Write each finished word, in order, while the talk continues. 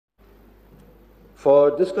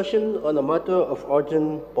for discussion on a matter of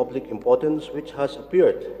urgent public importance which has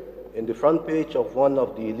appeared in the front page of one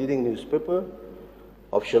of the leading newspapers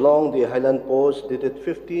of Shillong, the Highland Post, dated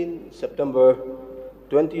 15 September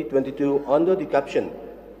 2022, under the caption,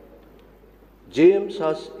 James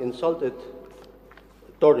has insulted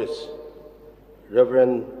tourists,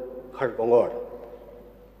 Reverend Kobor.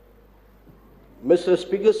 Mr.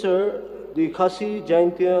 Speaker, sir, the Khasi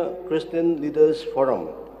Jaintia Christian Leaders Forum,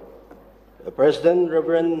 President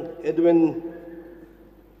Reverend Edwin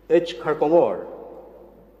H. Kobor,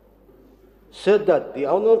 said that the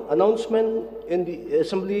announcement in the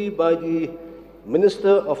Assembly by the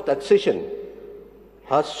Minister of Taxation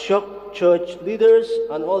has shocked church leaders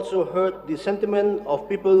and also hurt the sentiment of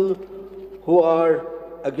people who are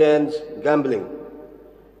against gambling.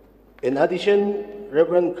 In addition,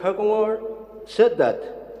 Reverend Kobor said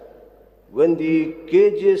that when the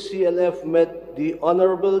KJCLF met the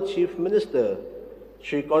Honorable Chief Minister,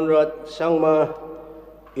 Sri Conrad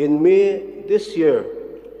in May this year,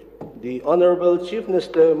 the Honorable Chief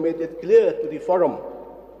Minister made it clear to the forum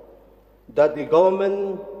that the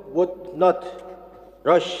government would not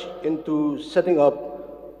rush into setting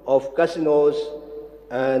up of casinos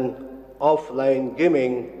and offline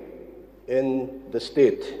gaming in the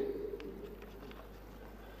state.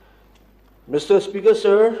 Mr. Speaker,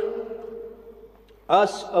 sir,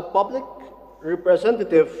 as a public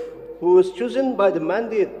representative who is chosen by the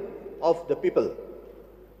mandate of the people,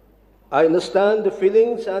 I understand the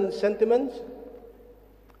feelings and sentiments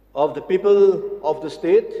of the people of the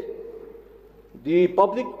state. The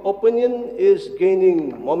public opinion is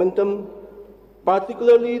gaining momentum,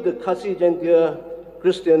 particularly the Khasi Jaintia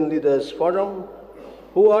Christian Leaders Forum,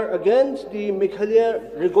 who are against the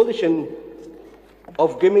Meghalaya Regulation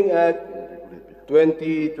of Gaming Act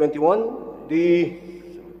 2021, the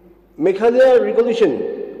Meghalaya Regulation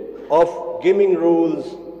of Gaming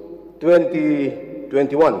Rules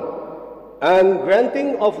 2021, and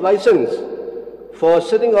granting of license for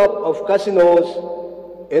setting up of casinos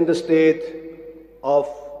in the state of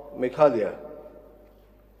Meghalaya.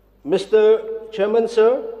 Mr. Chairman,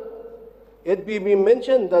 sir, it be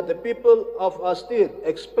mentioned that the people of our state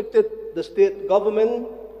expected the state government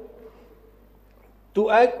to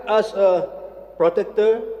act as a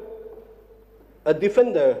protector, a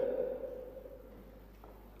defender,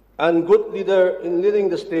 and good leader in leading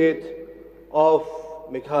the state of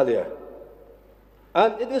Meghalaya.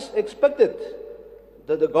 And it is expected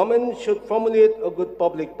that the government should formulate a good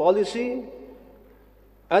public policy,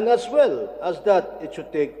 and as well as that it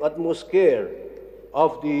should take utmost care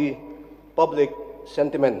of the public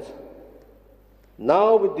sentiment.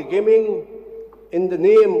 Now, with the gaming in the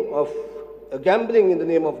name of gambling in the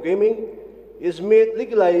name of gaming is made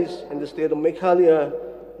legalized in the state of Meghalaya,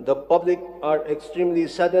 the public are extremely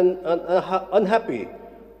saddened and unhappy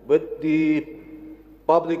with the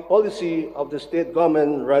public policy of the state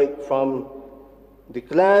government, right from the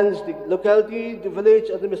clans, the locality, the village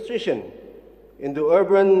administration, in the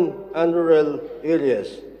urban and rural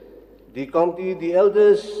areas, the county, the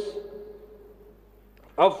elders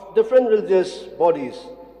of different religious bodies.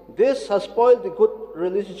 This has spoiled the good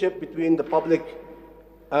relationship between the public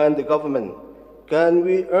and the government. Can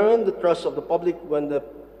we earn the trust of the public when the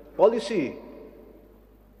policy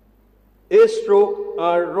is stroke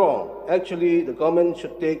are wrong? Actually, the government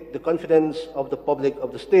should take the confidence of the public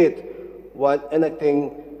of the state while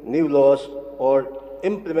enacting new laws or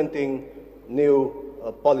implementing new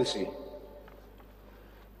policy.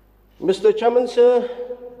 Mr. Chairman, sir,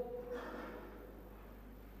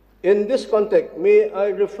 in this context, may I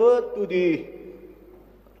refer to the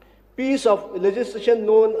piece of legislation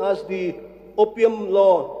known as the Opium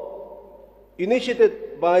Law,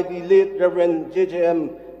 initiated by the late Reverend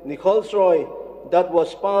J.J.M. Nichols Roy, that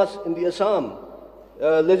was passed in the Assam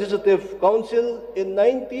Legislative Council in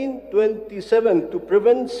 1927 to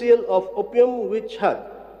prevent sale of opium, which had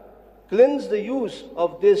cleansed the use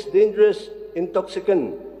of this dangerous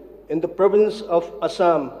intoxicant in the province of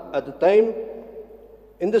Assam at the time.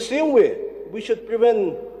 In the same way, we should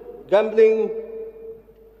prevent gambling.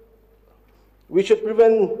 We should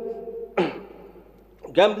prevent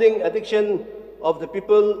gambling addiction of the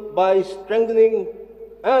people by strengthening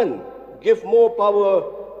and give more power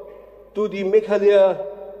to the Meghalaya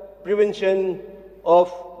Prevention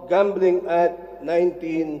of Gambling Act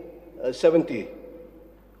 1970.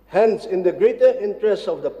 Hence, in the greater interest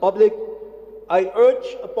of the public, I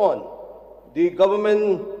urge upon the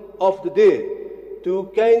government of the day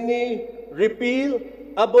to kindly repeal,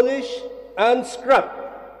 abolish, and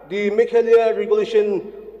scrap the Meghalaya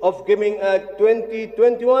Regulation of Gaming Act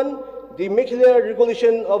 2021, the Meghalaya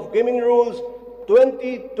Regulation of Gaming Rules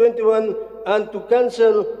 2021, and to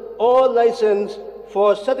cancel all license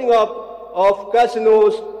for setting up of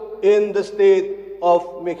casinos in the state of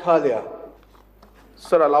Meghalaya.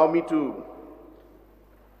 Sir, allow me to,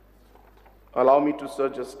 sir,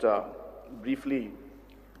 just briefly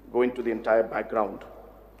go into the entire background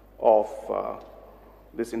of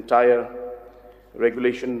this entire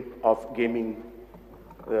regulation of gaming,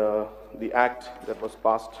 the act that was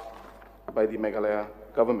passed by the Meghalaya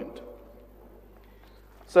government.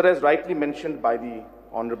 Sir, as rightly mentioned by the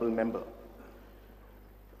honorable member,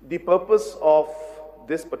 the purpose of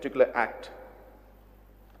this particular act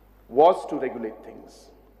was to regulate things.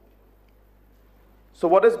 So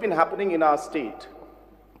what has been happening in our state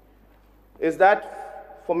is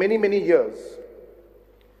that for many, many years,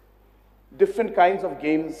 different kinds of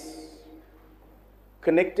games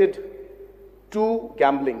connected to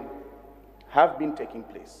gambling have been taking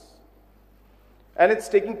place. And it's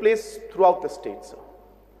taking place throughout the state, sir.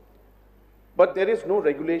 But there is no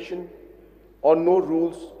regulation or no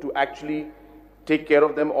rules to actually take care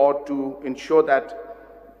of them or to ensure that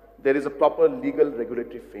there is a proper legal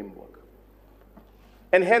regulatory framework.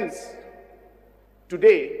 And hence,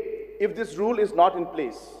 today, if this rule is not in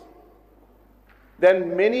place,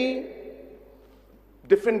 then many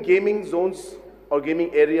different gaming zones or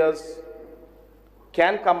gaming areas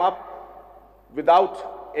can come up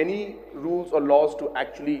without any rules or laws to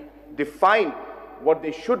actually define what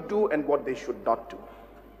they should do and what they should not do.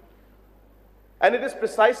 And it is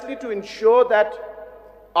precisely to ensure that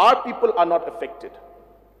our people are not affected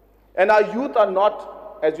and our youth are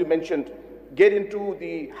not, as you mentioned, get into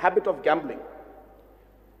the habit of gambling,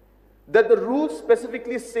 that the rules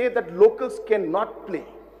specifically say that locals cannot play.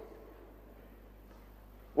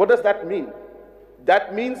 What does that mean?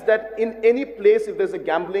 That means that in any place, if there's a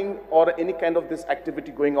gambling or any kind of this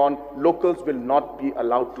activity going on, locals will not be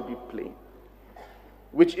allowed to be playing,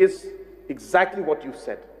 which is exactly what you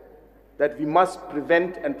said, that we must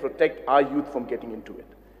prevent and protect our youth from getting into it.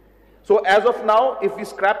 So as of now, if we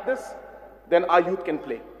scrap this, then our youth can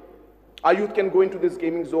play. Our youth can go into these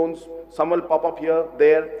gaming zones. Some will pop up here,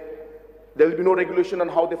 there. There will be no regulation on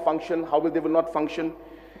how they function, how they will not function.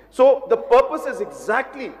 So the purpose is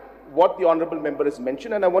exactly what the honorable member has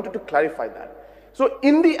mentioned, and I wanted to clarify that. So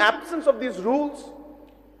in the absence of these rules,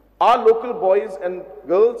 our local boys and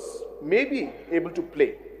girls may be able to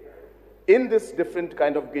play in this different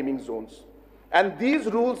kind of gaming zones. And these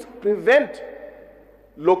rules prevent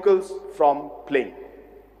locals from playing.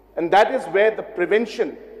 And that is where the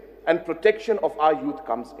prevention and protection of our youth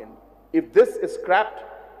comes in. If this is scrapped,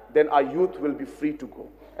 then our youth will be free to go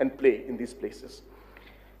and play in these places.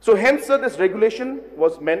 So hence, sir, this regulation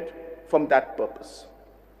was meant from that purpose.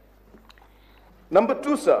 Number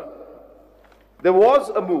two, sir, there was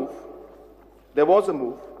a move,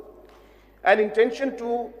 an intention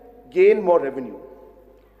to gain more revenue.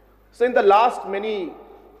 So in the last many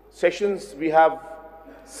sessions, we have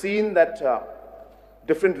seen that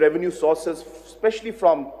different revenue sources, especially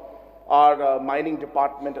from our mining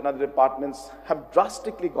department and other departments, have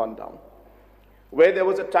drastically gone down. Where there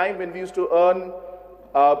was a time when we used to earn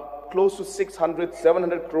close to 600,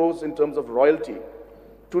 700 crores in terms of royalty.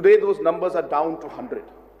 Today, those numbers are down to 100.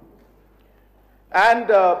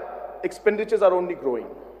 And expenditures are only growing.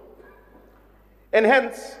 And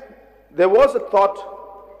hence, there was a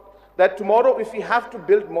thought that tomorrow, if we have to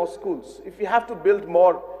build more schools, if we have to build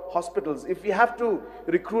more hospitals, if we have to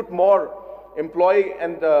recruit more, employ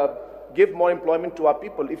and give more employment to our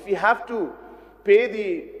people, if we have to pay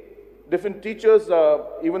the different teachers,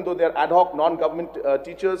 even though they're ad hoc, non-government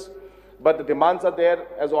teachers, but the demands are there,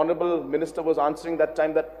 as Honorable Minister was answering that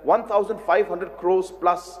time, that 1,500 crores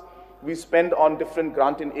plus we spend on different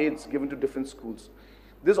grant and aids given to different schools.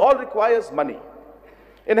 This all requires money.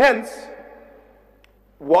 And hence,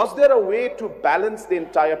 was there a way to balance the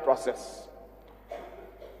entire process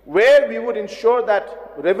where we would ensure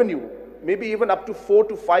that revenue, maybe even up to 4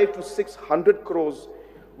 to 5 to 600 crores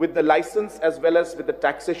with the license as well as with the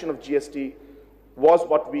taxation of GST, was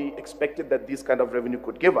what we expected that these kind of revenue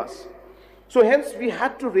could give us. So hence, we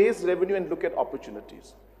had to raise revenue and look at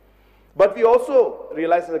opportunities. But we also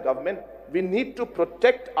realized as a government, we need to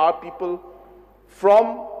protect our people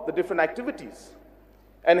from the different activities.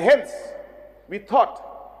 And hence, we thought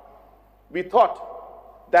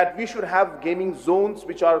that we should have gaming zones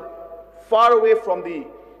which are far away from the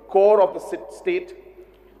core of the state,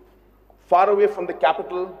 far away from the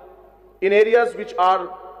capital, in areas which are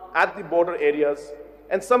at the border areas,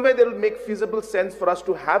 and somewhere that will make feasible sense for us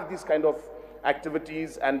to have these kind of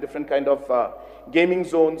activities and different kind of gaming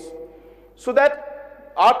zones, so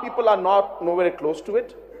that our people are not nowhere close to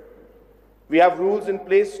it. We have rules in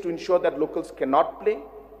place to ensure that locals cannot play.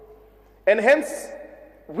 And hence,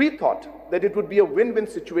 we thought that it would be a win-win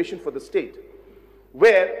situation for the state,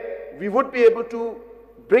 where we would be able to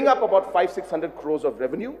bring up about 500-600 crores of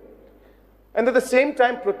revenue, and at the same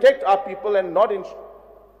time protect our people and not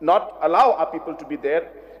allow our people to be there,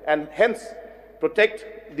 and hence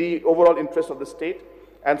protect the overall interest of the state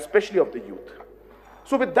and especially of the youth.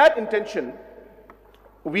 So with that intention,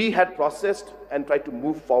 we had processed and tried to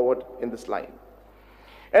move forward in this line.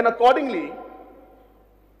 And accordingly,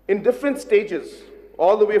 in different stages,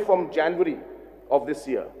 all the way from January of this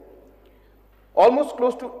year, almost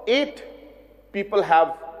close to 8 people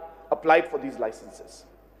have applied for these licenses.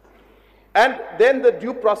 And then the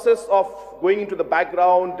due process of going into the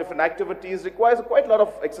background, different activities, requires quite a lot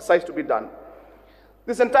of exercise to be done.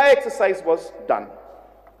 This entire exercise was done.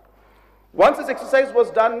 Once this exercise was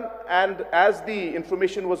done, and as the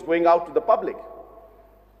information was going out to the public,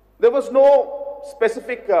 there was no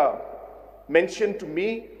specific mention to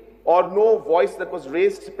me or no voice that was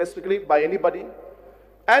raised specifically by anybody,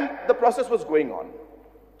 and the process was going on.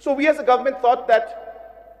 So we as a government thought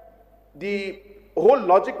that the whole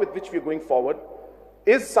logic with which we are going forward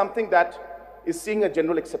is something that is seeing a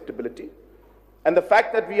general acceptability. And the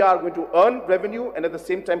fact that we are going to earn revenue and at the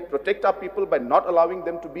same time protect our people by not allowing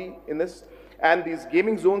them to be in this, and these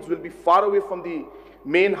gaming zones will be far away from the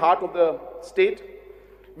main heart of the state,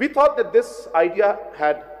 we thought that this idea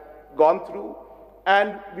had gone through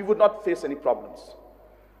and we would not face any problems.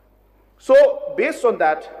 So based on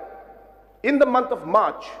that, in the month of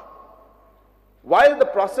March, while the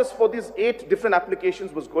process for these 8 different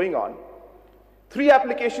applications was going on, 3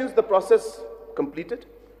 applications the process completed.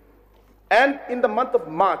 And in the month of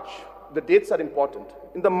March, the dates are important.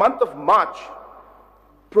 In the month of March,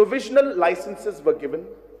 provisional licenses were given,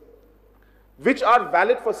 which are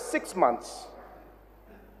valid for 6 months,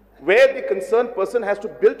 where the concerned person has to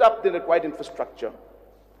build up the required infrastructure.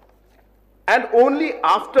 And only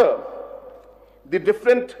after the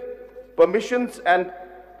different permissions and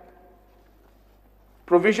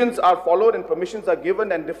provisions are followed and permissions are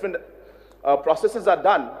given and different processes are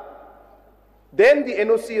done, then the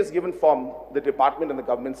NOC is given from the department and the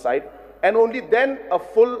government side, and only then a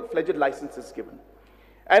full-fledged license is given.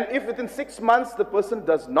 And if within 6 months the person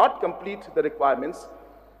does not complete the requirements,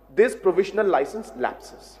 this provisional license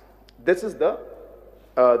lapses. This is the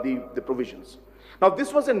provisions. Now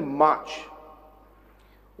this was in March.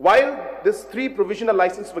 While these 3 provisional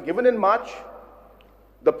licenses were given in March,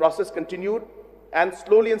 the process continued, and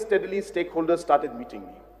slowly and steadily stakeholders started meeting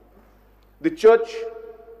me. The church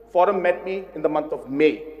forum met me in the month of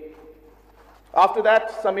May. After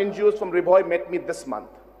that, some NGOs from Riboy met me this month.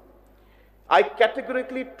 I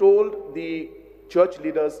categorically told the church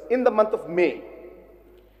leaders in the month of May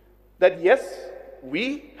that yes,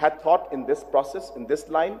 we had thought in this process, in this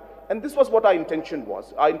line, and this was what our intention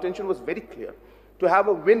was. Our intention was very clear, to have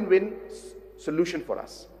a win-win solution for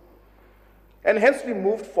us. And hence we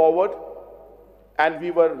moved forward, and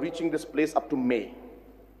we were reaching this place up to May.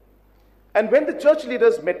 And when the church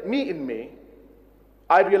leaders met me in May,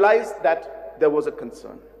 I realized that there was a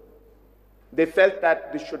concern. They felt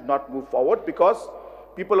that this should not move forward because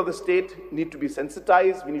people of the state need to be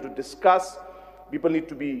sensitized, we need to discuss, people need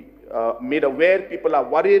to be made aware, people are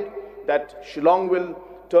worried that Shillong will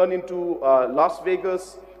turn into Las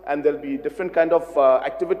Vegas and there'll be different kind of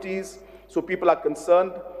activities, so people are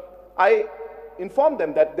concerned. I informed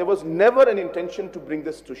them that there was never an intention to bring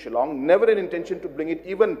this to Shillong, never an intention to bring it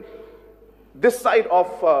even this side of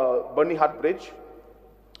Barneyhat Bridge,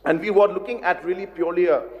 and we were looking at really purely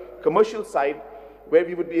a commercial side where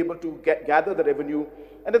we would be able to gather the revenue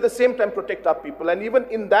and at the same time protect our people. And even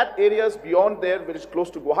in that areas beyond there, which is close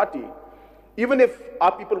to Guwahati, even if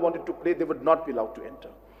our people wanted to play, they would not be allowed to enter.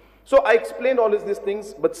 So I explained all of these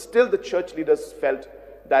things, but still the church leaders felt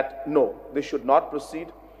that no, they should not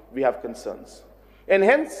proceed, we have concerns. And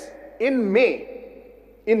hence, in May,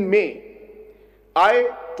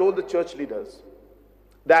 I told the church leaders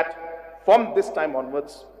that from this time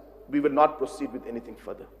onwards, we will not proceed with anything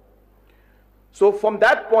further. So from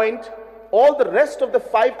that point, all the rest of the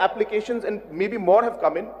 5 applications, and maybe more have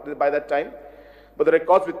come in by that time, but the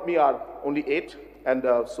records with me are only 8, and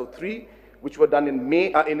so 3, which were done in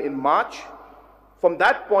in March. From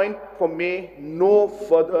that point, from May, no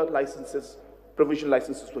further licenses, provisional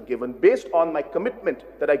licenses were given, based on my commitment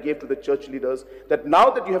that I gave to the church leaders, that now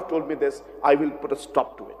that you have told me this, I will put a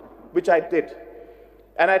stop to it, which I did.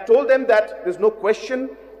 And I told them that there's no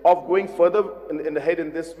question of going further ahead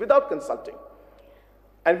in this without consulting,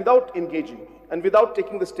 and without engaging, and without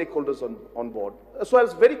taking the stakeholders on board. So I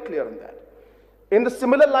was very clear on that. In the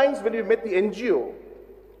similar lines, when we met the NGO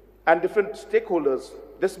and different stakeholders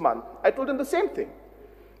this month, I told them the same thing,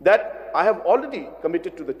 that I have already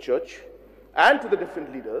committed to the church and to the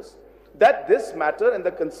different leaders that this matter and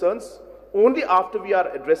the concerns, only after we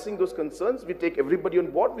are addressing those concerns, we take everybody on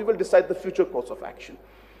board, we will decide the future course of action.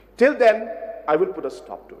 Till then, I will put a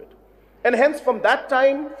stop to it. And hence, from that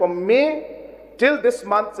time, from May till this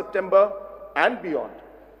month, September and beyond,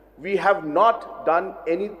 we have not done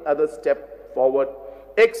any other step forward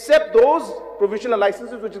except those provisional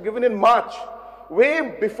licenses which are given in March,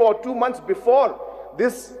 way before, 2 months before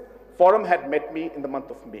this forum had met me in the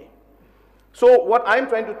month of May. So what I'm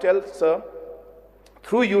trying to tell, sir,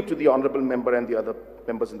 through you to the honorable member and the other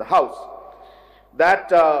members in the House,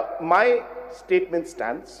 that my statement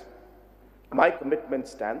stands, my commitment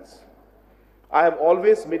stands. I have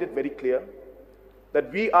always made it very clear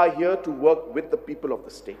that we are here to work with the people of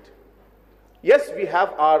the state. Yes, we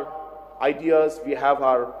have our ideas, we have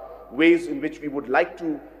our ways in which we would like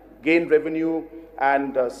to gain revenue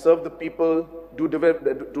and serve the people, do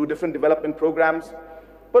different development programs.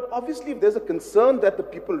 But obviously, if there's a concern that the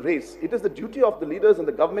people raise, it is the duty of the leaders and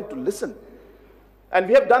the government to listen. And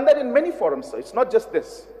we have done that in many forums, sir. It's not just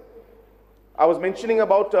this. I was mentioning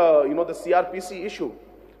about, the CRPC issue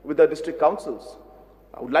with the district councils.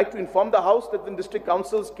 I would like to inform the House that when district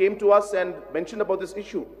councils came to us and mentioned about this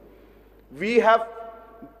issue, we have,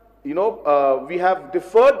 we have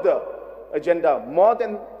deferred the agenda more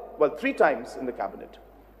than, 3 times in the cabinet,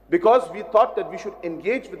 because we thought that we should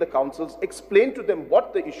engage with the councils, explain to them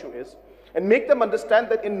what the issue is, and make them understand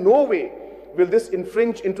that in no way will this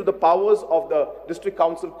infringe into the powers of the district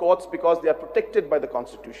council courts, because they are protected by the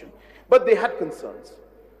constitution. But they had concerns.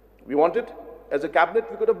 We wanted, as a cabinet,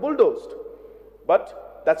 we could have bulldozed.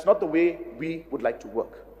 But that's not the way we would like to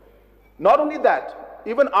work. Not only that,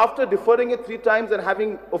 even after deferring it 3 times and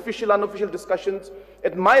having official, unofficial discussions,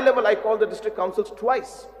 at my level, I called the district councils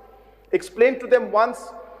twice. Explained to them once,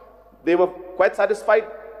 they were quite satisfied.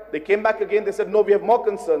 They came back again, they said, no, we have more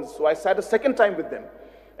concerns. So I sat a second time with them.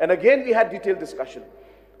 And again, we had detailed discussion.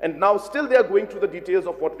 And now still they are going through the details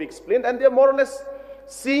of what we explained, and they're more or less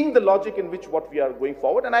seeing the logic in which what we are going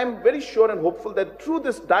forward. And I'm very sure and hopeful that through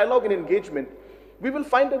this dialogue and engagement, we will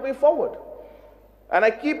find a way forward. And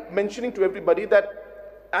I keep mentioning to everybody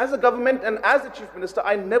that as a government and as the Chief Minister,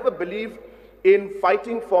 I never believe in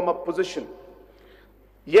fighting from a position.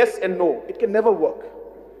 Yes and no, it can never work.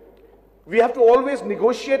 We have to always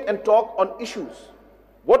negotiate and talk on issues.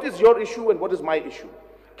 What is your issue and what is my issue?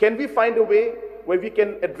 Can we find a way where we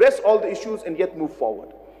can address all the issues and yet move forward?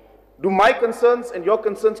 Do my concerns and your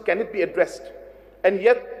concerns, can it be addressed? And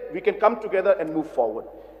yet we can come together and move forward.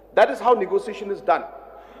 That is how negotiation is done.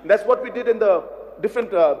 And that's what we did in the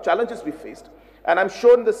different challenges we faced. And I'm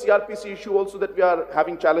sure in the CRPC issue also that we are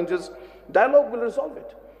having challenges. Dialogue will resolve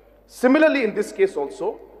it. Similarly, in this case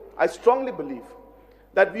also, I strongly believe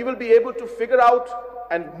that we will be able to figure out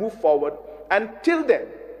and move forward. And till then,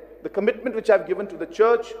 the commitment which I've given to the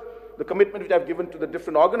church, the commitment which I've given to the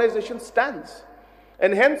different organizations stands.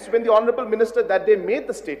 And hence, when the Honorable Minister that day made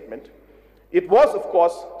the statement, it was, of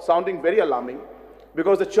course, sounding very alarming,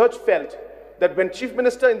 because the church felt that when Chief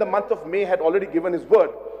Minister in the month of May had already given his word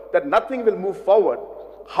that nothing will move forward,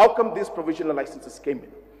 how come these provisional licenses came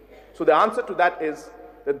in? So the answer to that is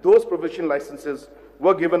that those provisional licenses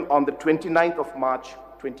were given on the 29th of March,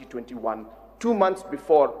 2021, 2 months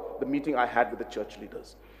before the meeting I had with the church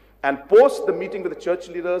leaders. And post the meeting with the church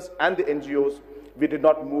leaders and the NGOs, we did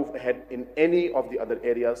not move ahead in any of the other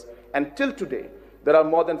areas. And till today, there are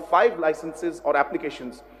more than 5 licenses or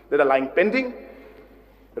applications that are lying pending.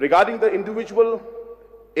 Regarding the individual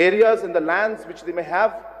areas and the lands which they may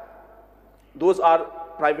have, those are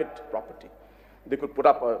private property. They could put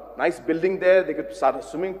up a nice building there, they could start a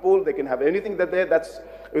swimming pool, they can have anything that's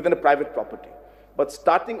within a private property. But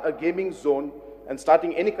starting a gaming zone and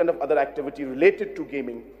starting any kind of other activity related to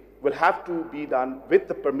gaming will have to be done with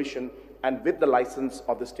the permission and with the license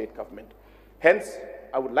of the state government. Hence,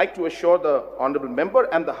 I would like to assure the honorable member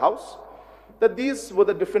and the House that these were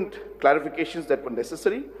the different clarifications that were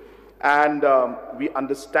necessary, and we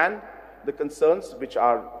understand the concerns which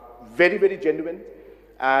are very, very genuine,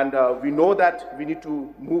 and we know that we need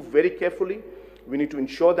to move very carefully. We need to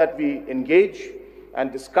ensure that we engage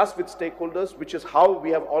and discuss with stakeholders, which is how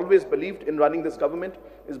we have always believed in running this government,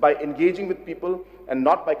 is by engaging with people and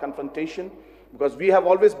not by confrontation, because we have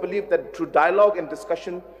always believed that through dialogue and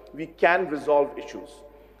discussion, we can resolve issues.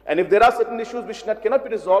 And if there are certain issues which cannot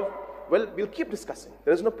be resolved, well, we'll keep discussing.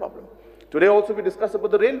 There is no problem. Today also we discussed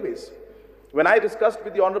about the railways. When I discussed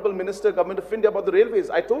with the Honorable Minister, Government of India, about the railways,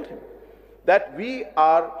 I told him that we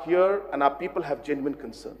are here and our people have genuine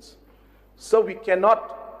concerns. So we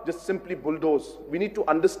cannot just simply bulldoze. We need to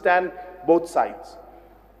understand both sides.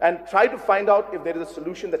 and try to find out if there is a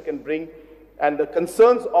solution that can bring, and the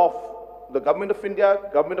concerns of the Government of India,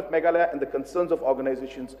 Government of Meghalaya, and the concerns of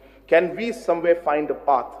organizations, can we somewhere find a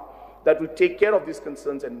path that will take care of these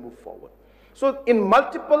concerns and move forward. So in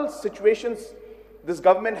multiple situations, this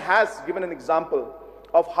government has given an example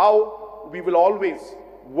of how we will always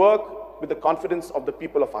work with the confidence of the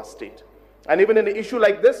people of our state. And even in an issue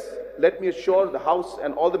like this, let me assure the House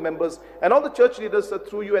and all the members and all the church leaders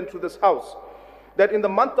through you and through this House, that in the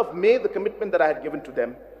month of May, the commitment that I had given to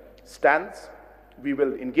them stands. We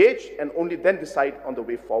will engage and only then decide on the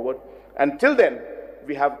way forward. Until then,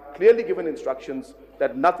 we have clearly given instructions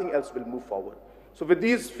that nothing else will move forward. So with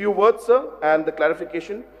these few words, sir, and the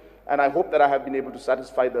clarification, and I hope that I have been able to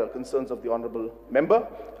satisfy the concerns of the honorable member,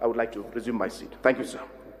 I would like to resume my seat. Thank you, sir.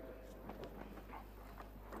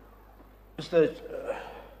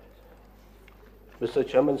 Mr.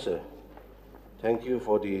 Chairman, sir, thank you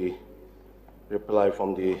for the reply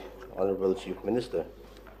from the Honorable Chief Minister.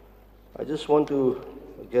 I just want to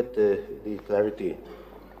get the clarity.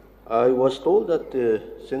 I was told that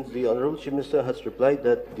since the Honorable Chief Minister has replied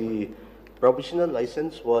that the provisional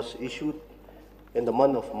license was issued in the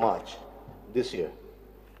month of March this year.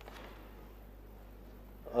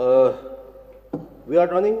 We are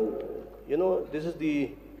running, you know, this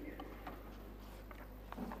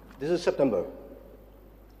is September.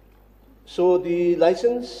 So the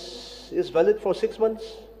license is valid for 6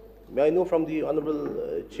 months. May I know from the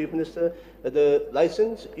Honorable Chief Minister that the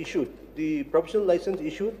license issued, the provisional license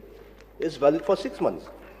issued, is valid for 6 months.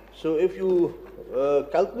 So if you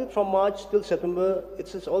calculate from March till September,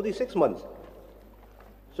 it's already 6 months.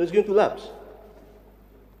 So it's going to lapse.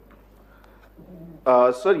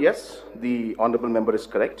 Sir, yes, the honorable member is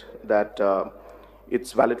correct that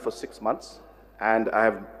it's valid for 6 months. And I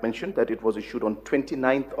have mentioned that it was issued on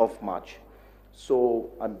 29th of March. So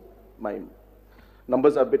my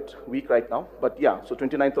numbers are a bit weak right now. But yeah, so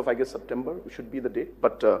 29th of, I guess, September should be the date.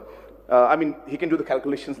 But I mean, he can do the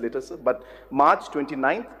calculations later, sir. But March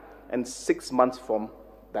 29th and 6 months from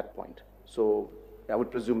that point. So I would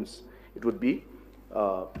presume it would be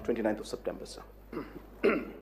 29th of September, sir.